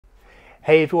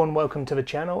Hey everyone, welcome to the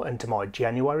channel and to my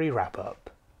January wrap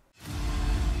up.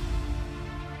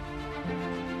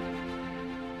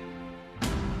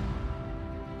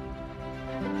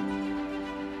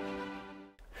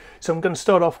 So I'm going to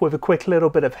start off with a quick little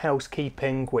bit of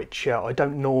housekeeping, which I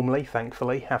don't normally,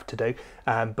 thankfully, have to do.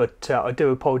 But I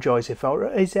do apologise if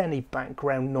there is any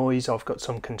background noise. I've got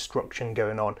some construction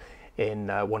going on in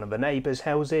one of the neighbours'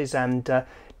 houses, and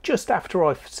just after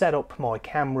I've set up my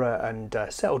camera and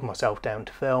settled myself down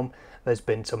to film, there's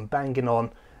been some banging on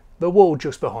the wall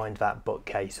just behind that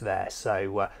bookcase there.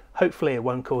 So hopefully it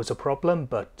won't cause a problem,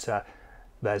 but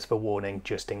there's the warning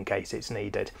just in case it's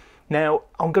needed. Now,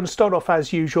 I'm going to start off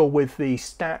as usual with the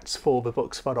stats for the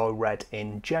books that I read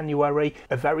in January.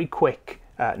 A very quick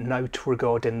note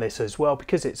regarding this as well,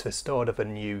 because it's the start of a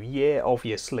new year.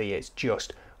 Obviously, it's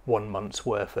just 1 month's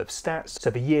worth of stats, so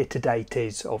the year to date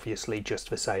is obviously just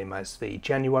the same as the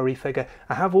January figure.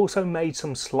 I have also made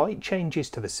some slight changes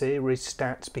to the series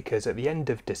stats because at the end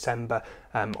of December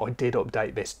I did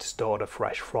update this to start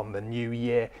afresh from the new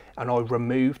year, and I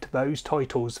removed those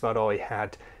titles that I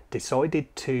had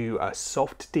decided to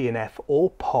soft DNF or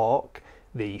park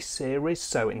the series.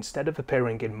 So instead of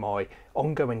appearing in my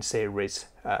ongoing series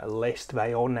list,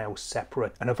 they are now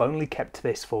separate, and I've only kept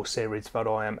this for series that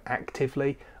I am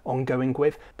actively ongoing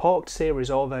with. Parked series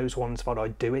are those ones that I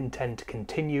do intend to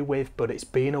continue with, but it's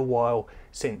been a while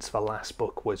since the last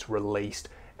book was released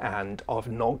and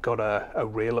I've not got a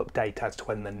real update as to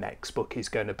when the next book is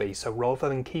going to be. So rather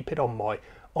than keep it on my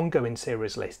ongoing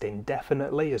series list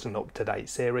indefinitely as an up-to-date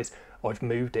series, I've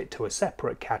moved it to a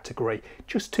separate category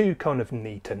just to kind of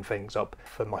neaten things up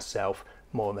for myself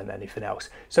more than anything else.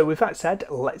 So with that said,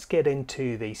 let's get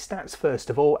into the stats first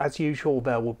of all. As usual,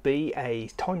 there will be a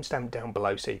timestamp down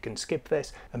below so you can skip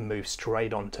this and move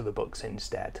straight on to the books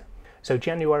instead. So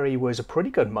January was a pretty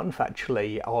good month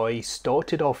actually. I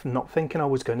started off not thinking I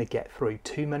was going to get through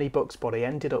too many books, but I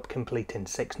ended up completing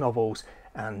 6 novels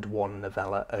and 1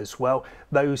 novella as well.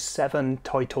 Those 7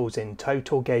 titles in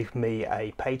total gave me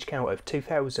a page count of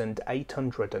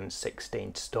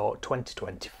 2,816 to start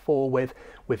 2024 with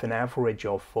an average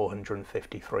of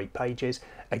 453 pages.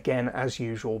 Again, as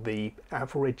usual, the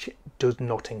average does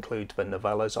not include the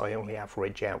novellas. I only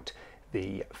average out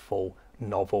the full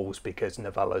novels because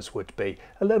novellas would be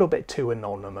a little bit too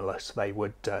anonymous. They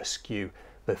would skew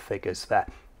the figures there.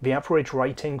 The average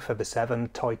rating for the 7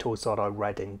 titles that I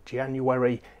read in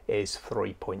January is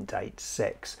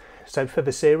 3.86. So for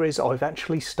the series, I've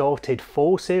actually started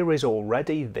 4 series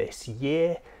already this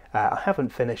year. I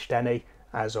haven't finished any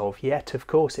as of yet, of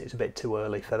course, it's a bit too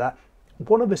early for that.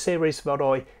 One of the series that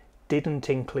I didn't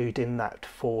include in that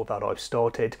 4 that I've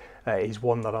started is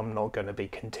one that I'm not going to be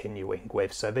continuing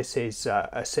with. So this is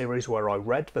a series where I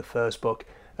read the first book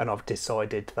and I've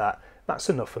decided that that's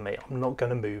enough for me. I'm not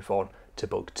going to move on to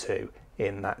book 2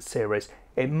 in that series.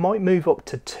 It might move up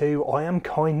to 2. I am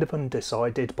kind of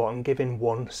undecided, but I'm giving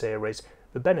one series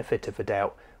the benefit of the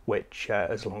doubt, which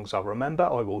as long as I remember,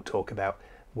 I will talk about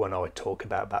when I talk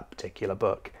about that particular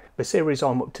book. The series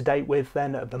I'm up to date with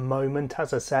then at the moment,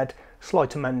 as I said,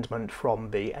 slight amendment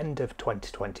from the end of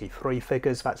 2023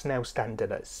 figures. That's now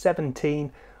standing at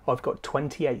 17. I've got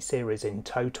 28 series in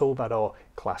total that are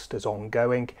classed as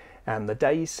ongoing, and the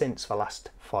days since the last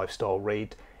 5-star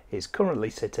read is currently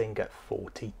sitting at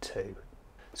 42.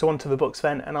 So on to the books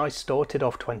then, and I started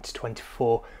off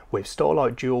 2024 with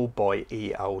Starlight Jewel by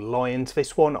E.L. Lyons.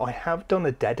 This one I have done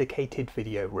a dedicated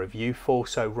video review for,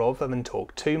 so rather than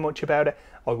talk too much about it,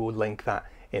 I will link that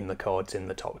in the cards in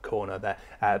the top corner there.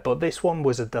 But this one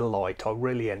was a delight. I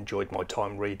really enjoyed my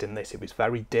time reading this. It was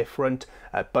very different,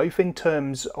 both in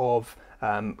terms of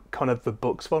kind of the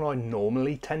books that I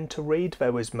normally tend to read.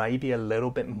 There was maybe a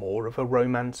little bit more of a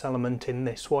romance element in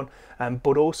this one,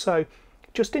 but also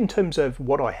just in terms of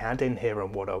what I had in here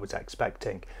and what I was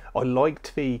expecting. I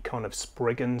liked the kind of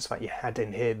Spriggans that you had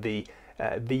in here.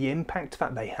 The impact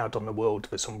that they had on the world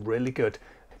was some really good,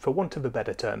 for want of a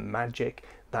better term, magic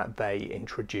that they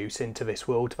introduce into this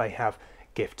world. They have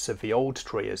gifts of the old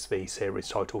tree, as the series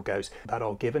title goes, that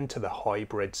are given to the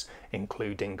hybrids,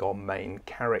 including our main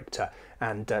character,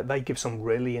 and they give some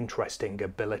really interesting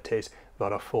abilities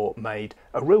that I thought made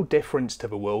a real difference to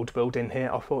the world building here.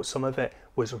 I thought some of it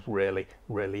was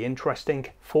really interesting,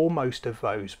 foremost of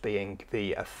those being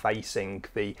the effacing,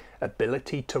 the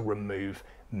ability to remove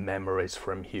memories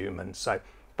from humans. So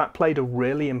that played a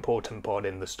really important part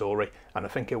in the story, and I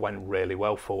think it went really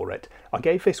well for it. I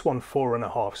gave this one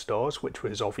 4.5 stars, which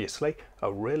was obviously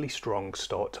a really strong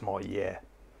start to my year.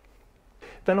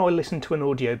 Then I listened to an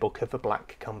audiobook of The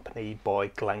Black Company by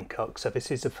Glenn Cook. So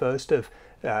this is the first of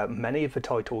many of the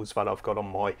titles that I've got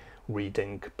on my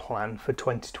reading plan for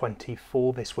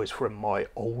 2024. This was from my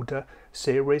older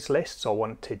series lists. I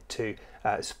wanted to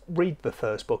read the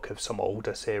first book of some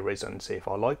older series and see if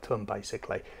I liked them,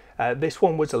 basically. This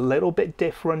one was a little bit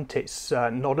different. It's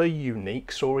not a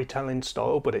unique storytelling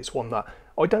style, but it's one that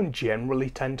I don't generally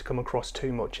tend to come across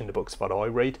too much in the books that I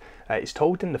read. It's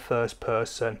told in the first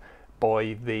person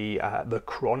by the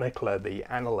chronicler, the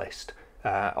analyst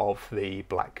of the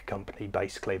Black Company.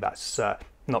 Basically, that's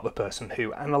not the person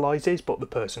who analyses, but the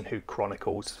person who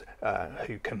chronicles,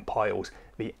 who compiles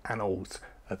the annals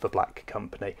of the Black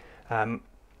Company. And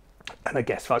I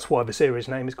guess that's why the series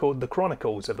name is called The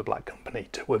Chronicles of the Black Company,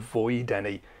 to avoid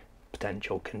any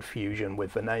potential confusion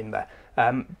with the name there.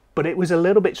 But it was a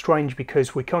little bit strange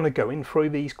because we're kind of going through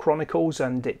these chronicles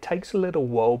and it takes a little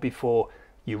while before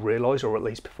you realise, or at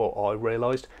least before I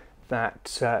realised,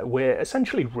 that we're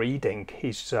essentially reading.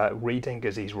 He's reading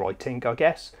as he's writing, I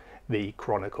guess, the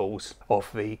chronicles of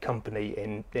the company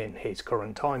in his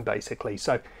current time, basically.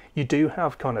 So you do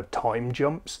have kind of time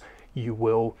jumps. You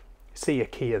will see a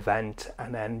key event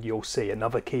and then you'll see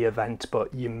another key event,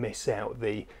 but you miss out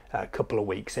the couple of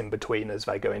weeks in between as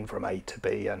they go in from A to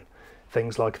B and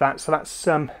things like that. So that's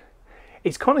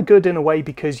it's kind of good in a way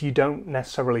because you don't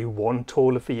necessarily want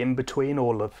all of the in-between,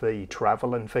 all of the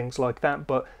travel and things like that,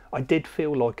 but I did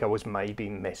feel like I was maybe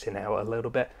missing out a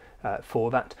little bit for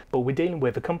that. But we're dealing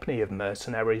with a company of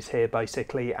mercenaries here,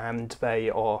 basically, and they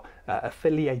are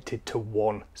affiliated to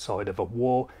one side of a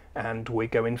war, and we're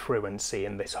going through and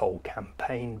seeing this whole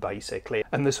campaign, basically.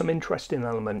 And there's some interesting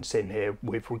elements in here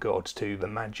with regards to the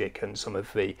magic and some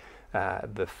of the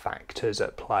factors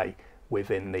at play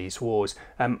within these wars.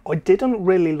 I didn't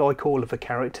really like all of the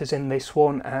characters in this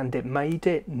one, and it made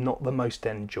it not the most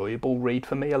enjoyable read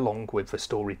for me, along with the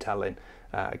storytelling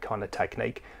kind of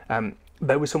technique.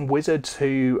 There were some wizards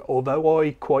who, although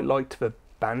I quite liked the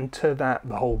banter that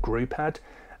the whole group had,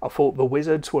 I thought the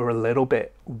wizards were a little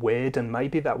bit weird, and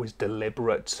maybe that was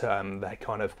deliberate. They're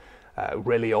kind of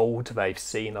really old, they've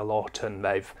seen a lot, and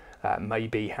they've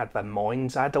maybe had their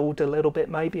minds addled a little bit,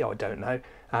 maybe, I don't know.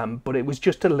 But it was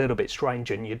just a little bit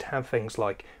strange, and you'd have things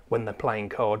like when they're playing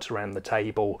cards around the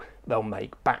table, they'll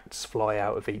make bats fly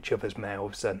out of each other's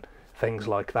mouths and things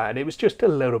like that. And it was just a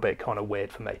little bit kind of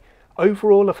weird for me.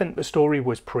 Overall, I think the story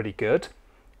was pretty good.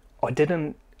 I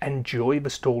didn't enjoy the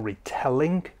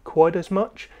storytelling quite as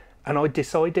much, and I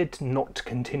decided not to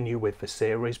continue with the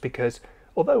series because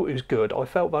although it was good, I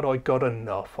felt that I got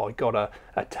enough. I got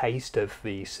a taste of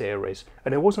the series,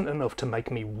 and it wasn't enough to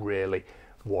make me really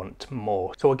want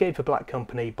more. So I gave The Black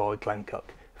Company by Glenn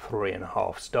Cook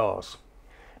 3.5 stars.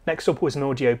 Next up was an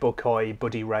audiobook I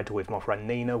buddy read with my friend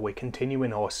Nina. We're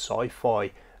continuing our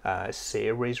sci-fi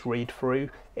series read through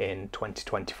in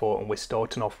 2024, and we're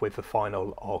starting off with The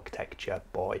Final Architecture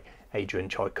by Adrian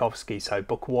Tchaikovsky. So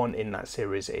book one in that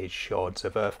series is Shards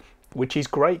of Earth, which is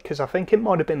great because I think it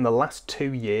might have been the last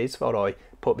 2 years that I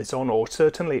put this on, or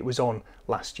certainly it was on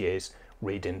last year's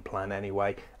reading plan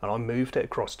anyway, and I moved it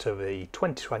across to the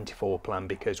 2024 plan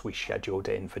because we scheduled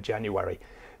it in for January.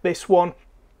 This one,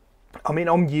 I mean,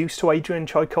 I'm used to Adrian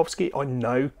Tchaikovsky. I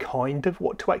know kind of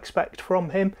what to expect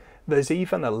from him. There's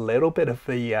even a little bit of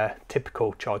the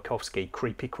typical Tchaikovsky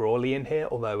creepy crawly in here,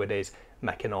 although it is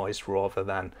mechanised rather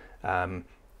than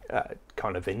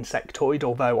kind of insectoid,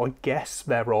 although I guess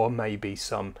there are maybe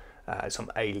some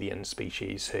alien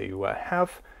species who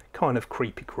have kind of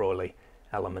creepy crawly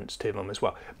elements to them as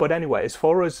well. But anyway, as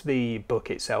far as the book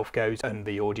itself goes and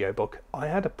the audiobook, I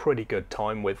had a pretty good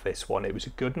time with this one. It was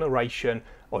a good narration.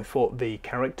 I thought the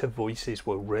character voices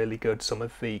were really good. Some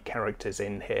of the characters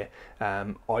in here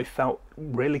I felt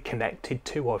really connected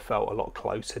to, I felt a lot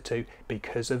closer to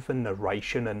because of the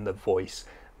narration and the voice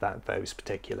that those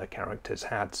particular characters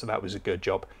had, so that was a good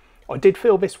job. I did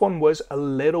feel this one was a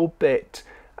little bit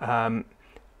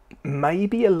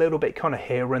maybe a little bit kind of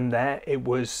here and there. It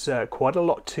was quite a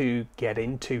lot to get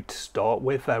into to start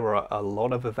with. There were a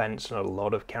lot of events and a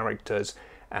lot of characters,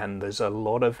 and there's a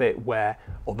lot of it where,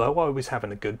 although I was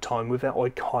having a good time with it, I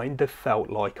kind of felt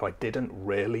like I didn't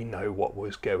really know what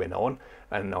was going on,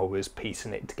 and I was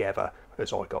piecing it together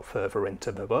as I got further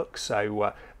into the book.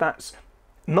 So that's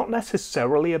not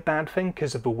necessarily a bad thing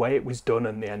because of the way it was done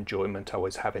and the enjoyment I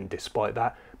was having despite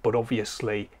that, but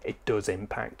obviously it does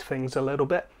impact things a little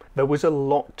bit. There was a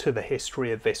lot to the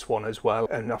history of this one as well,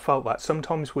 and I felt that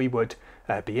sometimes we would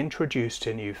be introduced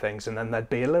to new things and then there'd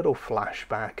be a little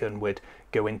flashback and we'd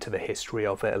go into the history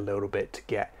of it a little bit to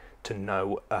get to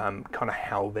know kind of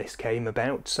how this came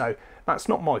about. So that's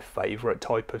not my favourite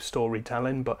type of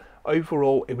storytelling, but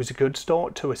overall it was a good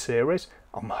start to a series.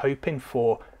 I'm hoping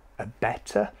for a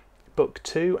better book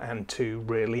two and to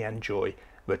really enjoy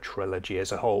the trilogy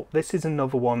as a whole. This is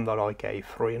another one that I gave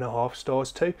 3.5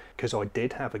 stars to, because I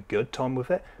did have a good time with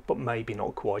it, but maybe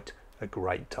not quite a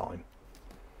great time.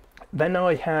 Then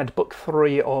I had book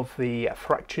 3 of the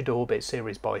Fractured Orbit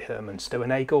series by Herman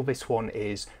Stoenagel. This one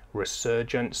is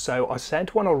Resurgence. So I said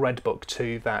when I read book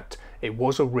 2 that it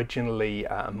was originally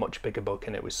a much bigger book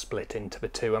and it was split into the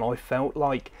two, and I felt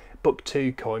like book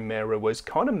 2 Chimera was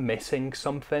kind of missing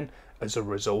something as a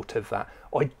result of that.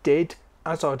 I did,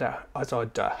 as I'd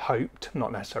hoped,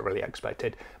 not necessarily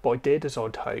expected, but I did, as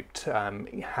I'd hoped,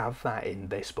 have that in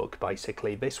this book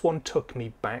basically. This one took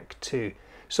me back to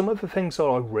some of the things that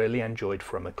I really enjoyed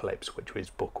from Eclipse, which was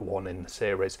book 1 in the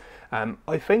series.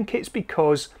 I think it's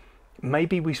because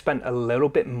maybe we spent a little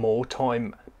bit more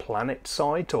time planet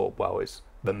side, or well, it's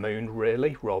the moon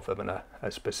really, rather than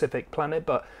a specific planet,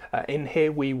 but in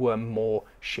here we were more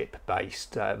ship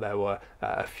based. There were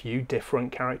a few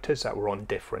different characters that were on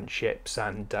different ships,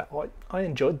 and I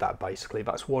enjoyed that basically.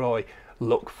 That's what I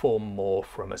look for more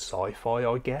from a sci-fi,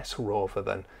 I guess, rather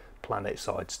than planet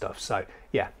side stuff. So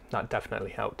yeah, that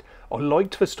definitely helped. I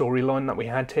liked the storyline that we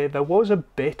had here. There was a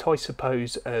bit, I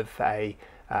suppose, of a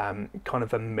kind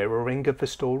of a mirroring of the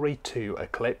story to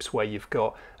Eclipse, where you've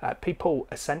got people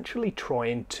essentially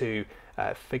trying to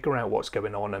figure out what's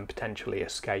going on and potentially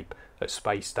escape a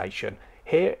space station.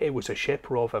 Here it was a ship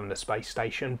rather than a space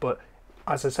station, but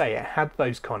as I say, it had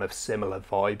those kind of similar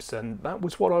vibes, and that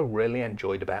was what I really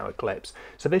enjoyed about Eclipse.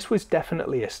 So this was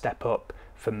definitely a step up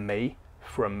for me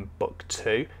from book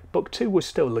 2. Book 2 was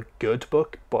still a good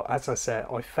book, but as I said,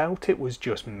 I felt it was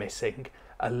just missing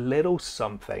a little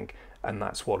something, and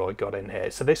that's what I got in here.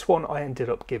 So this one I ended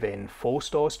up giving 4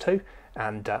 stars to,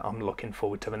 and I'm looking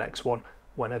forward to the next one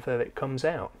whenever it comes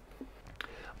out.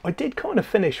 I did kind of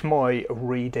finish my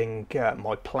reading,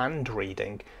 my planned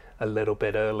reading, a little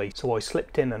bit early, so I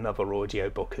slipped in another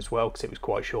audiobook as well because it was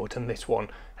quite short, and this one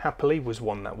happily was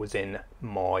one that was in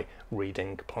my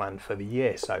reading plan for the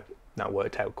year, so that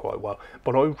worked out quite well.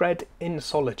 But I read In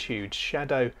Solitude,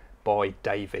 Shadow by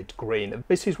David Green.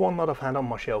 This is one that I've had on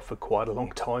my shelf for quite a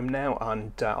long time now,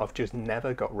 and I've just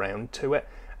never got round to it,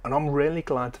 and I'm really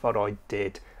glad that I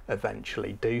did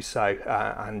eventually do so,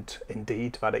 and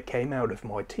indeed that it came out of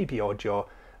my TBR jar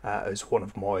as one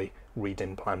of my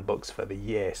reading plan books for the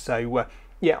year. So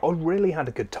yeah, I really had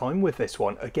a good time with this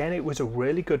one. Again, it was a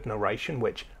really good narration,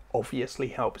 which obviously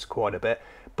helps quite a bit,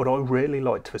 but I really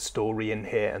liked the story in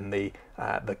here and the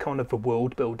kind of the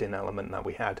world building element that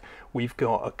we had. We've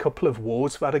got a couple of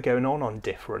wars that are going on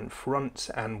different fronts,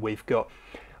 and we've got,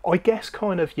 I guess,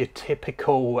 kind of your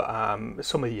typical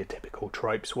some of your typical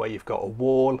tropes where you've got a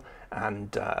wall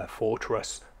and a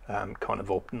fortress kind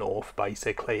of up north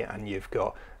basically, and you've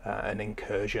got an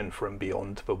incursion from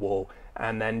beyond the wall,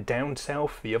 and then down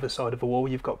south, the other side of the wall,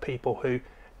 you've got people who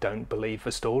don't believe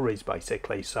the stories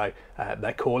basically, so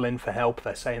they're calling for help.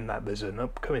 They're saying that there's an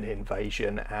upcoming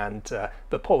invasion, and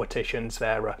the politicians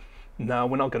there are, no,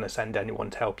 we're not going to send anyone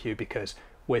to help you because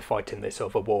we're fighting this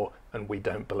other war and we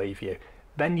don't believe you.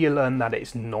 Then you learn that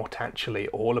it's not actually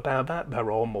all about that.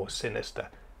 There are more sinister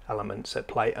elements at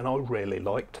play, and I really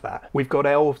liked that. We've got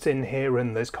elves in here,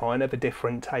 and there's kind of a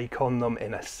different take on them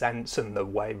in a sense, and the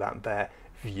way that they're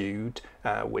viewed,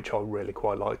 which I really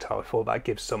quite liked. I thought that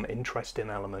gives some interesting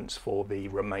elements for the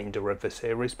remainder of the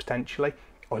series potentially.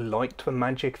 I liked the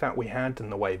magic that we had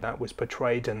and the way that was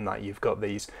portrayed, and that you've got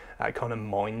these kind of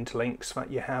mind links that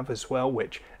you have as well,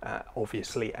 which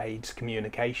obviously aids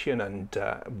communication and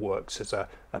works as a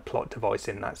plot device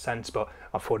in that sense, but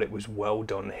I thought it was well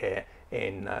done here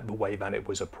in the way that it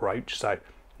was approached, so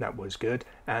that was good.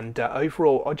 And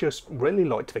overall, I just really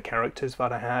liked the characters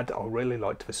that I had. I really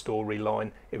liked the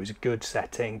storyline. It was a good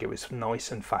setting. It was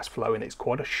nice and fast flowing. It's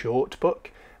quite a short book.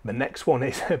 The next one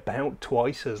is about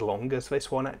twice as long as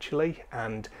this one actually,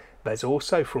 and there's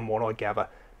also, from what I gather,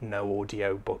 no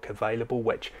audio book available,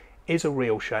 which is a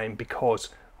real shame because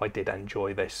I did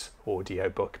enjoy this audio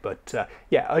book. But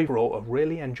yeah, overall a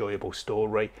really enjoyable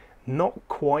story. Not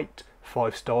quite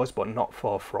 5 stars, but not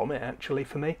far from it actually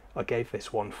for me. I gave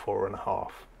this one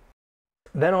 4.5.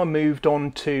 Then I moved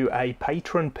on to a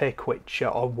patron pick, which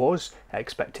I was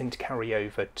expecting to carry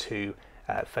over to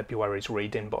February's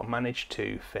reading, but I managed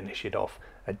to finish it off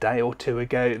a day or two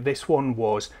ago. This one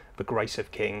was The Grace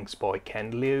of Kings by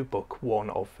Ken Liu, book 1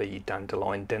 of the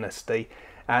Dandelion Dynasty.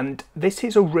 And this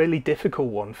is a really difficult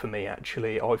one for me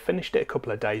actually. I finished it a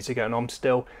couple of days ago and I'm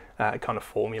still kind of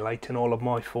formulating all of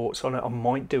my thoughts on it. I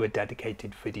might do a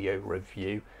dedicated video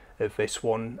review of this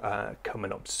one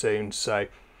coming up soon, so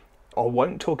I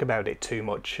won't talk about it too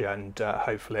much, and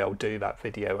hopefully I'll do that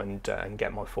video and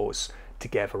get my thoughts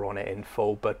together on it in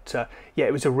full. But yeah,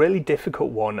 it was a really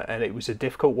difficult one, and it was a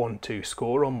difficult one to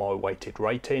score on my weighted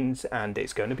ratings, and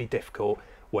it's going to be difficult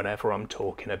whenever I'm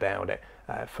talking about it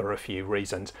for a few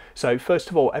reasons. So first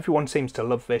of all, everyone seems to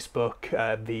love this book.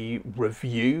 The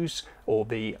reviews or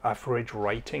the average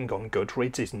rating on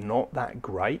Goodreads is not that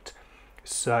great.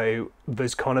 So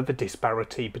there's kind of a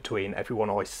disparity between everyone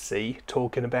I see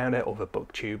talking about it, other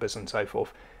booktubers and so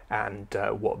forth, and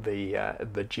what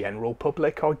the general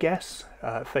public, I guess,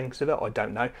 thinks of it. I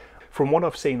don't know. From what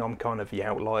I've seen, I'm kind of the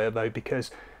outlier though,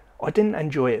 because I didn't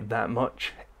enjoy it that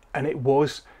much, and it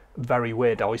was very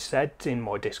weird. I said in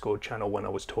my Discord channel when I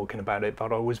was talking about it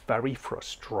that I was very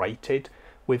frustrated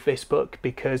with this book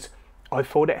because I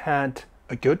thought it had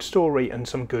a good story and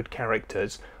some good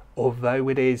characters, although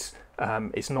it is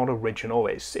it's not original.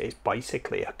 It's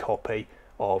basically a copy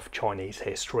of Chinese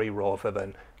history rather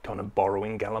than kind of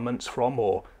borrowing elements from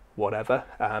or whatever.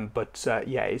 But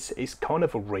yeah, it's kind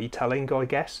of a retelling, I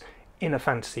guess, in a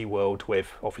fantasy world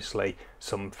with obviously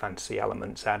some fantasy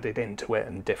elements added into it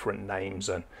and different names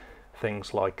and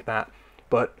things like that.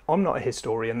 But I'm not a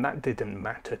historian, that didn't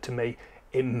matter to me.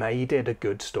 It made it a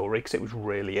good story because it was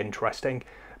really interesting,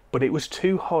 but it was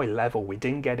too high level. We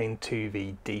didn't get into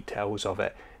the details of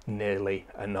it nearly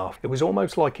enough. It was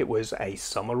almost like it was a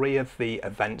summary of the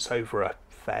events over a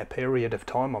fair period of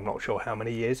time. I'm not sure how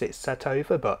many years it's set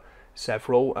over, but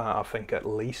several, I think at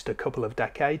least a couple of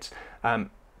decades.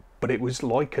 But it was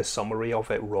like a summary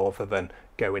of it rather than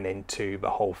going into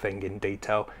the whole thing in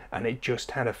detail, and it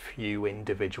just had a few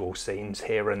individual scenes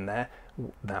here and there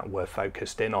that were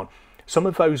focused in on. Some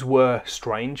of those were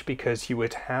strange because you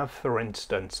would have, for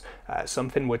instance,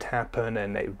 something would happen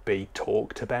and it would be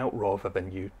talked about rather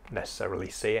than you necessarily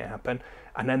see it happen,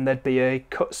 and then there'd be a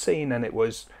cut scene and it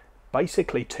was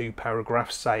basically 2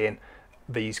 paragraphs saying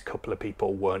these couple of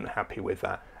people weren't happy with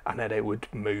that, and then it would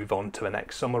move on to the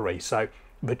next summary. So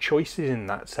the choices in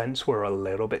that sense were a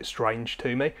little bit strange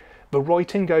to me. The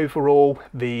writing overall,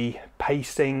 the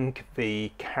pacing,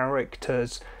 the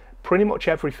characters, pretty much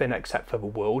everything except for the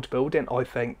world building, I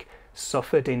think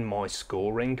suffered in my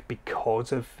scoring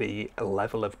because of the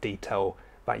level of detail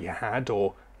that you had,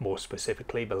 or more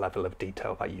specifically the level of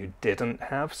detail that you didn't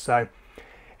have. So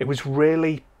it was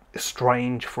really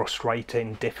strange,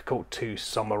 frustrating, difficult to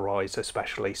summarize,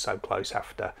 especially so close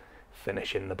after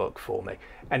finishing the book for me.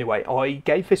 Anyway, I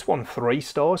gave this one 3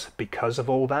 stars because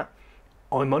of all that.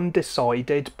 I'm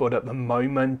undecided, but at the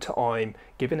moment I'm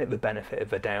giving it the benefit of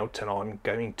the doubt, and I'm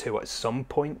going to at some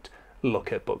point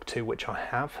look at book 2, which I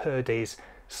have heard is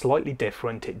slightly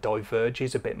different. It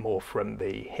diverges a bit more from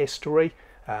the history,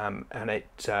 and it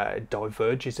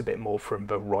diverges a bit more from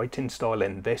the writing style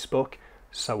in this book,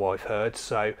 so I've heard.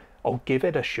 So I'll give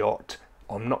it a shot.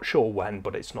 I'm not sure when,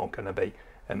 but it's not going to be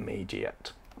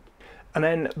immediate. And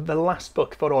then the last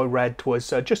book that I read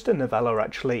was just a novella,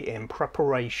 actually, in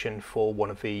preparation for one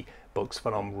of the books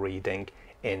that I'm reading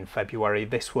in February.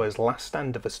 This was Last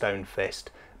Stand of a Stone Fist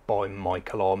by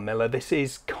Michael R. Miller. This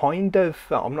is kind of,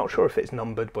 I'm not sure if it's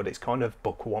numbered, but it's kind of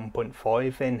book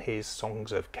 1.5 in his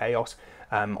Songs of Chaos.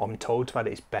 I'm told that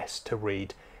it's best to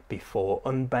read before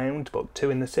Unbound, book 2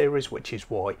 in the series, which is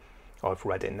why I've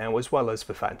read it now, as well as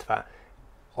the fact that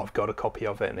I've got a copy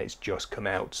of it and it's just come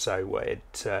out, so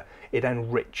it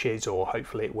enriches, or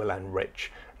hopefully it will enrich,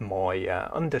 my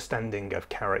understanding of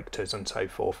characters and so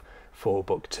forth for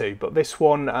book 2. But this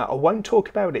one, I won't talk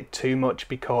about it too much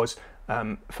because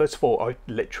first of all, I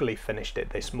literally finished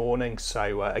it this morning,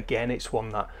 so again, it's one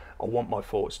that I want my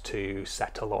thoughts to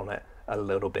settle on it a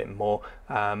little bit more.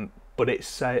 But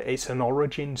it's an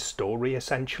origin story,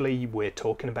 essentially. We're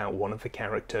talking about one of the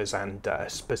characters and a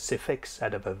specific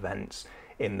set of events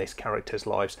in this character's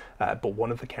lives, but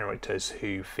one of the characters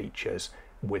who features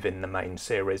within the main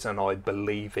series, and I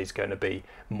believe is going to be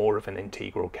more of an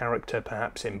integral character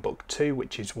perhaps in book 2,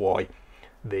 which is why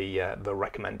the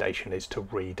recommendation is to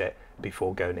read it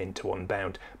before going into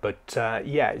Unbound. But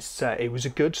yeah, it was a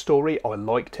good story. I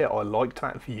liked it. I liked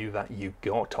that view that you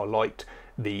got. I liked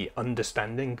the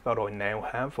understanding that I now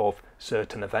have of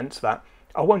certain events that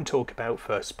I won't talk about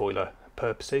for spoiler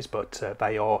purposes, but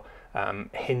they are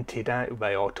hinted at,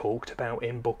 they are talked about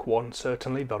in book 1,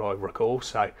 certainly, that I recall.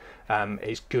 So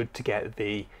it's good to get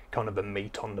the kind of the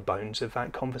meat on the bones of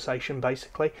that conversation,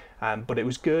 basically. But it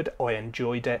was good. I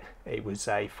enjoyed it. It was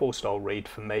a 4-star read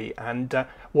for me. And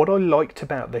what I liked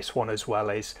about this one as well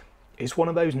is one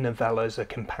of those novellas, a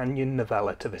companion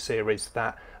novella to the series,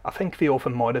 that I think the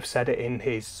author might have said it in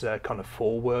his kind of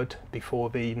foreword before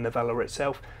the novella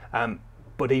itself,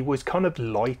 but he was kind of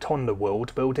light on the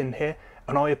world building here,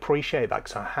 And I appreciate that,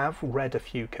 because I have read a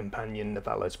few companion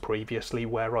novellas previously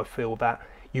where I feel that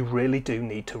you really do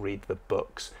need to read the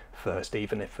books first,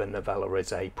 even if the novella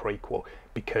is a prequel,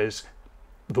 because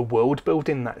the world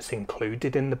building that's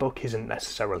included in the book isn't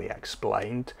necessarily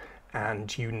explained,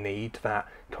 and you need that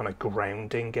kind of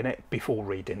grounding in it before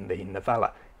reading the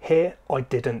novella. Here, I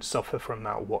didn't suffer from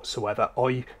that whatsoever.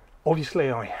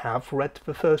 Obviously I have read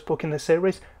the first book in the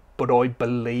series, but I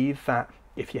believe that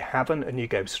if you haven't and you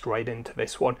go straight into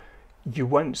this one, you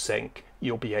won't sink,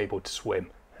 you'll be able to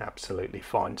swim absolutely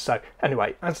fine. So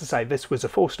anyway, as I say, this was a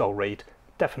 4-star read,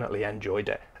 definitely enjoyed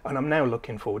it, and I'm now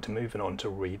looking forward to moving on to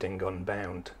reading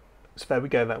Unbound. So there we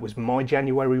go, that was my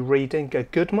January reading. A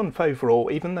good month overall,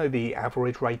 even though the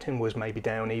average rating was maybe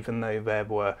down, even though there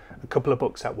were a couple of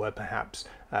books that were perhaps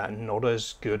not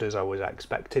as good as I was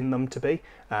expecting them to be,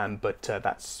 but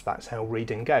that's how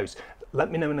reading goes.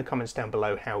 Let me know in the comments down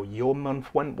below how your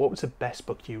month went. What was the best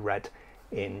book you read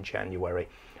in January?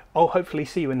 I'll hopefully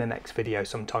see you in the next video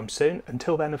sometime soon.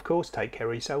 Until then, of course, take care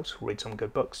of yourselves, read some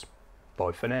good books.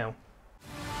 Bye for now.